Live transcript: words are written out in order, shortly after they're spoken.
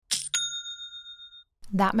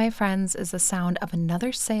That, my friends, is the sound of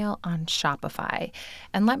another sale on Shopify.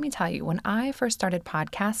 And let me tell you, when I first started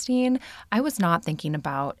podcasting, I was not thinking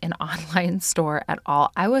about an online store at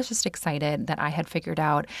all. I was just excited that I had figured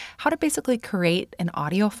out how to basically create an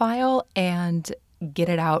audio file and get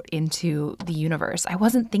it out into the universe. I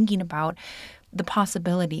wasn't thinking about the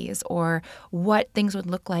possibilities or what things would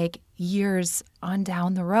look like years on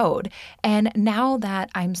down the road. And now that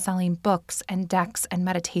I'm selling books and decks and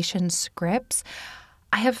meditation scripts,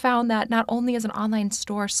 I have found that not only is an online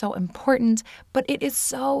store so important, but it is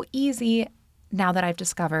so easy now that I've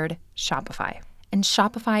discovered Shopify. And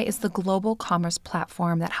Shopify is the global commerce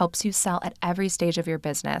platform that helps you sell at every stage of your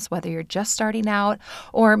business, whether you're just starting out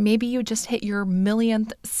or maybe you just hit your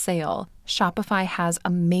millionth sale. Shopify has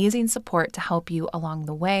amazing support to help you along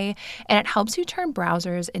the way, and it helps you turn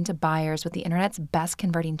browsers into buyers with the internet's best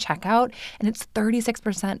converting checkout, and it's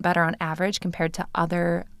 36% better on average compared to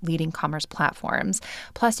other leading commerce platforms.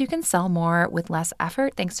 Plus, you can sell more with less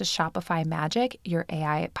effort thanks to Shopify Magic, your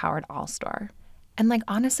AI-powered all-store. And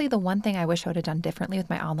honestly, the one thing I wish I would have done differently with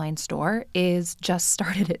my online store is just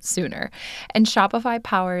started it sooner. And Shopify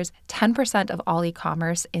powers 10% of all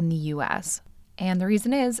e-commerce in the US. And the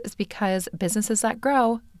reason is because businesses that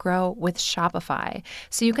grow with Shopify.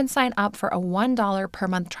 So you can sign up for a $1 per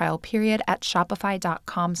month trial period at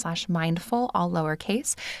shopify.com/mindful, all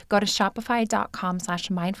lowercase. Go to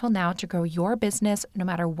shopify.com/mindful now to grow your business no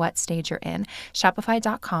matter what stage you're in.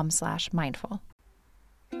 Shopify.com/mindful.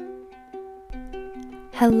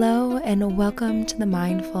 Hello, and welcome to the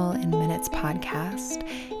Mindful in Minutes podcast,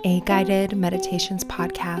 a guided meditations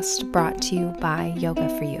podcast brought to you by Yoga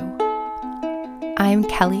for You. I'm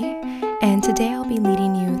Kelly, and today I'll be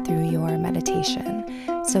leading you through your meditation.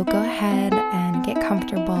 So go ahead and get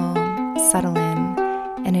comfortable, settle in,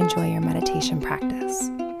 and enjoy your meditation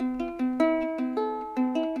practice.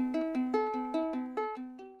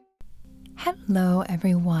 Hello,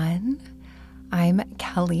 everyone. I'm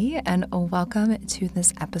Kelly, and welcome to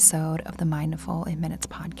this episode of the Mindful in Minutes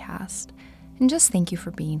podcast. And just thank you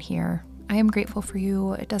for being here. I am grateful for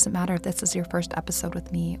you. It doesn't matter if this is your first episode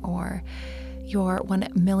with me or your 1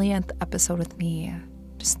 millionth episode with me.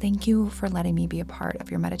 Just thank you for letting me be a part of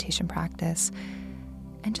your meditation practice.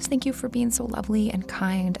 And just thank you for being so lovely and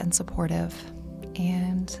kind and supportive.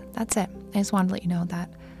 And that's it. I just wanted to let you know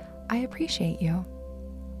that I appreciate you.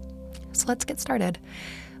 So let's get started.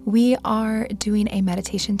 We are doing a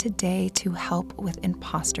meditation today to help with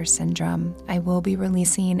imposter syndrome. I will be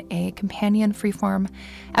releasing a companion freeform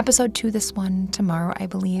episode to this one tomorrow, I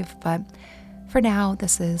believe, but for now,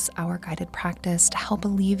 this is our guided practice to help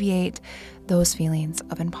alleviate those feelings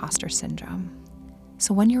of imposter syndrome.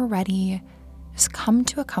 So when you're ready, just come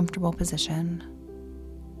to a comfortable position,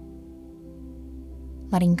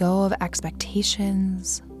 letting go of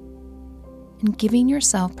expectations, and giving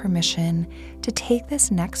yourself permission to take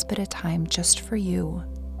this next bit of time just for you.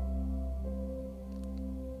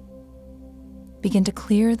 Begin to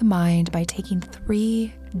clear the mind by taking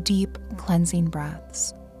 3 deep cleansing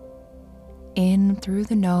breaths. In through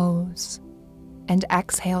the nose, and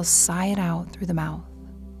exhale, sigh it out through the mouth.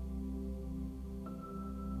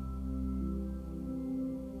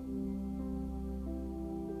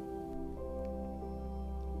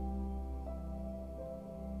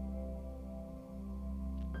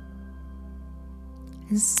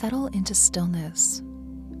 And settle into stillness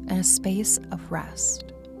and a space of rest.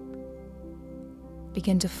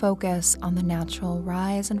 Begin to focus on the natural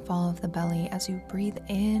rise and fall of the belly as you breathe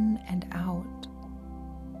in and out.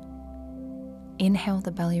 Inhale,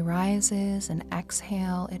 the belly rises, and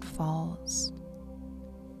exhale, it falls.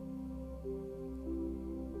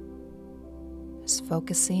 Just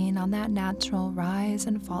focusing on that natural rise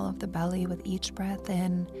and fall of the belly with each breath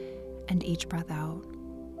in and each breath out.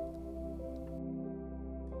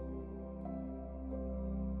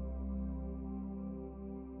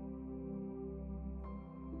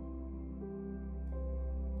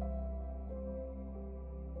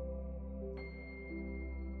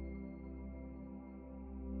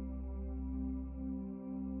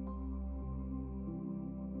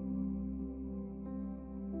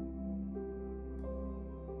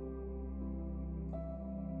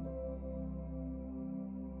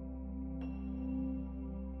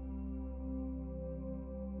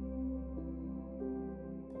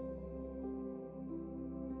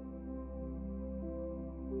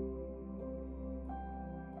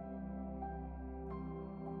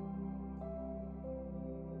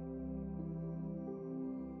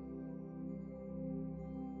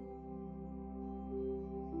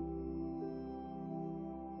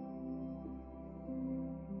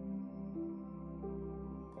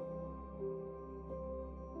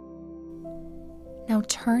 Now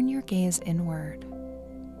turn your gaze inward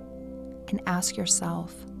and ask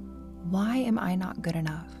yourself, why am I not good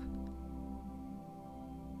enough?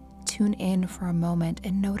 Tune in for a moment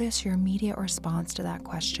and notice your immediate response to that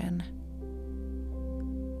question.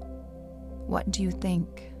 What do you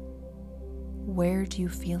think? Where do you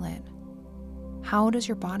feel it? How does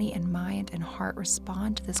your body and mind and heart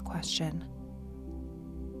respond to this question?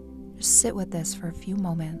 Just sit with this for a few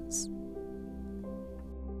moments.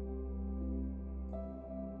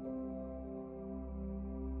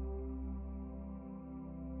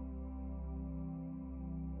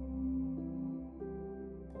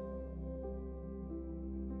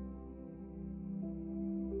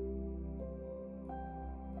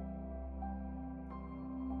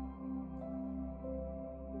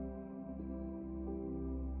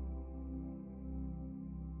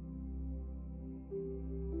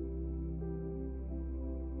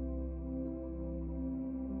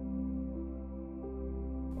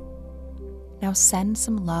 Now send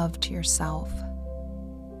some love to yourself.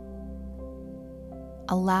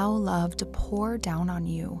 Allow love to pour down on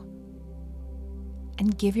you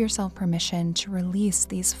and give yourself permission to release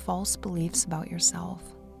these false beliefs about yourself.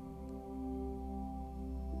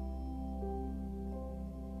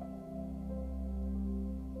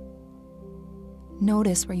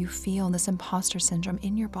 Notice where you feel this imposter syndrome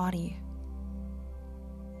in your body.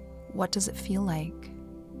 What does it feel like?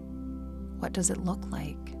 What does it look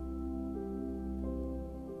like?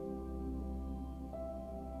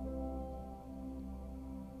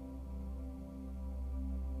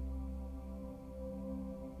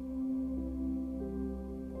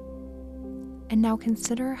 And now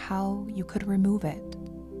consider how you could remove it.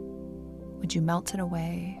 Would you melt it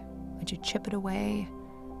away? Would you chip it away?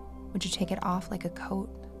 Would you take it off like a coat?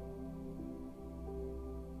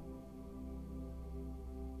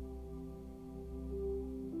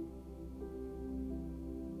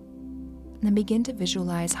 And then begin to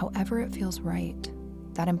visualize however it feels right.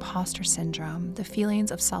 That imposter syndrome, the feelings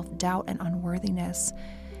of self-doubt and unworthiness,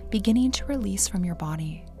 beginning to release from your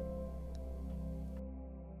body.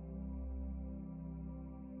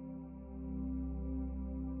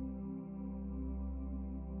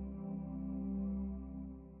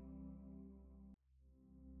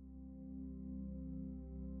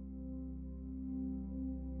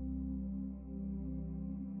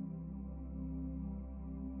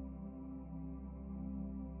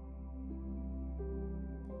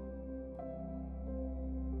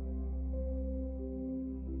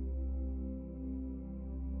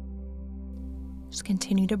 Just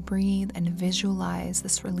continue to breathe and visualize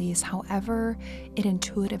this release however it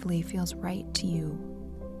intuitively feels right to you.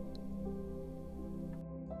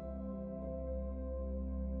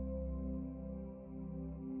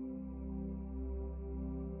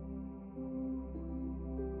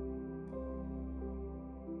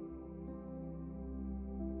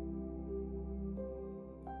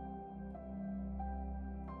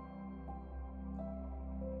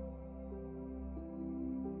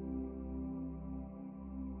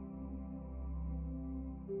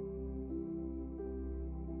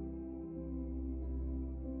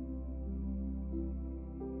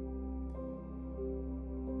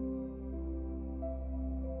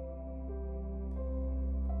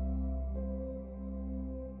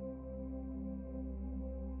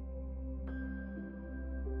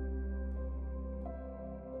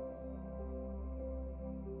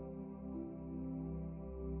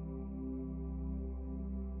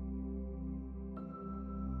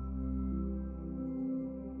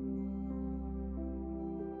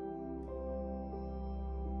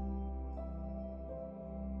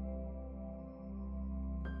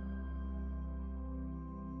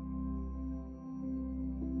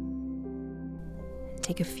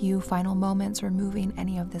 Take a few final moments removing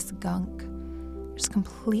any of this gunk, just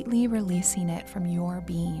completely releasing it from your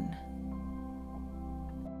being.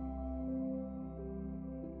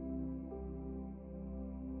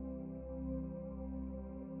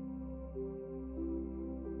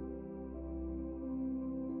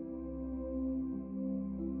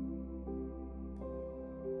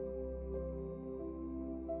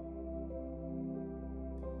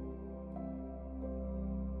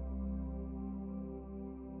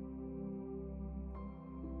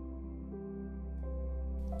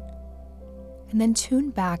 And then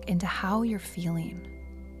tune back into how you're feeling.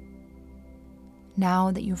 Now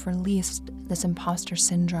that you've released this imposter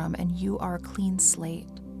syndrome and you are a clean slate,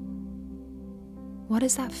 what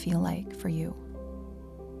does that feel like for you?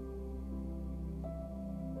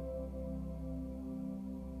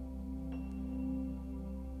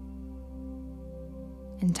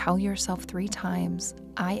 And tell yourself 3 times,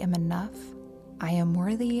 I am enough, I am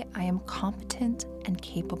worthy, I am competent and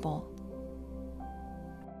capable.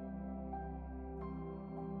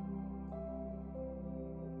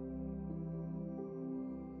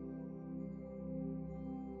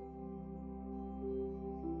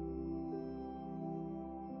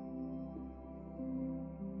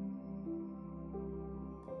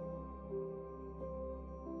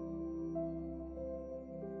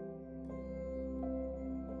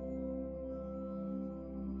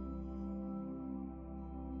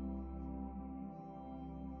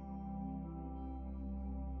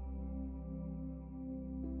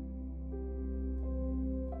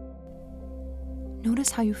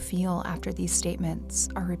 Notice how you feel after these statements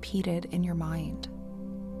are repeated in your mind.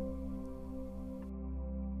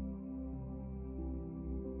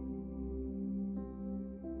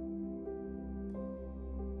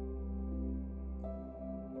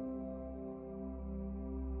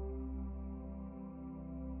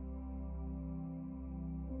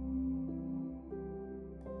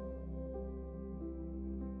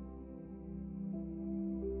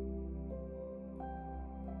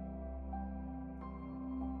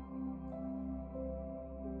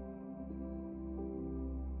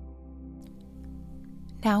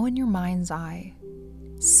 Now, in your mind's eye,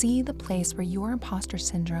 see the place where your imposter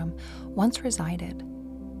syndrome once resided,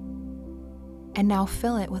 and now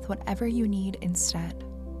fill it with whatever you need instead.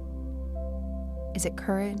 Is it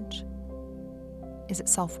courage? Is it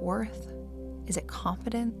self-worth? Is it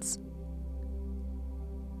confidence?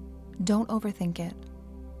 Don't overthink it.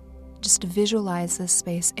 Just visualize this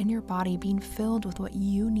space in your body being filled with what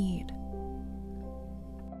you need.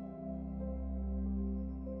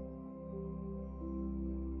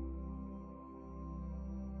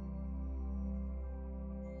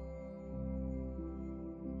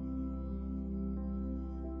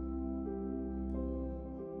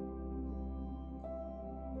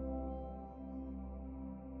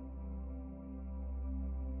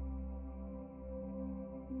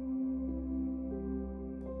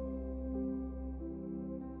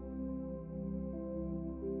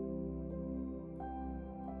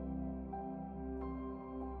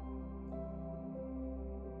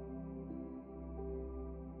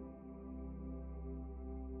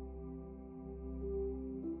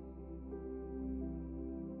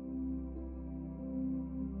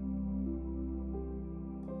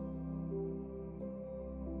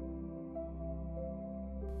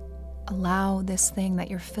 Allow this thing that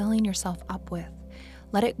you're filling yourself up with,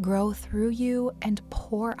 let it grow through you and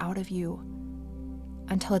pour out of you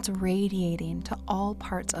until it's radiating to all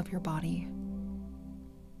parts of your body.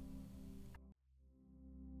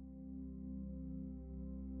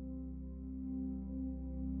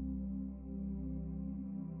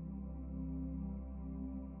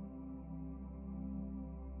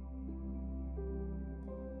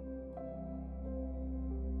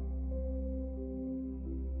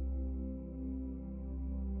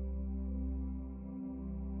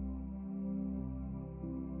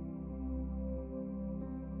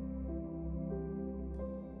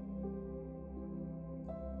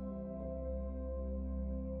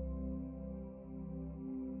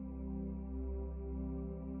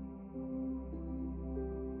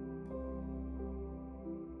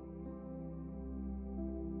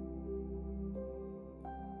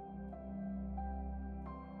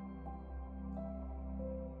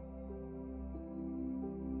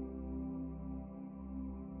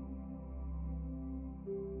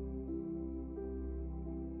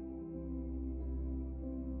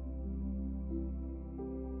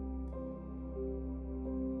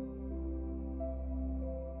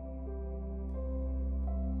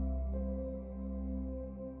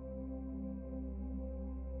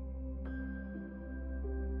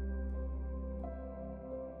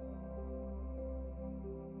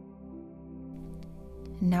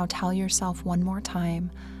 Now tell yourself one more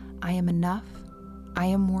time, I am enough, I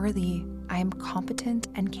am worthy, I am competent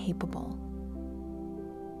and capable.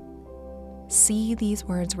 See these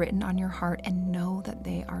words written on your heart and know that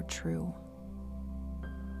they are true.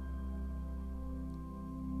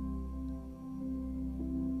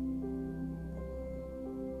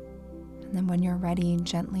 And then when you're ready,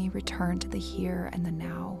 gently return to the here and the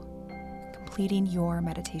now, completing your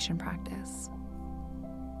meditation practice.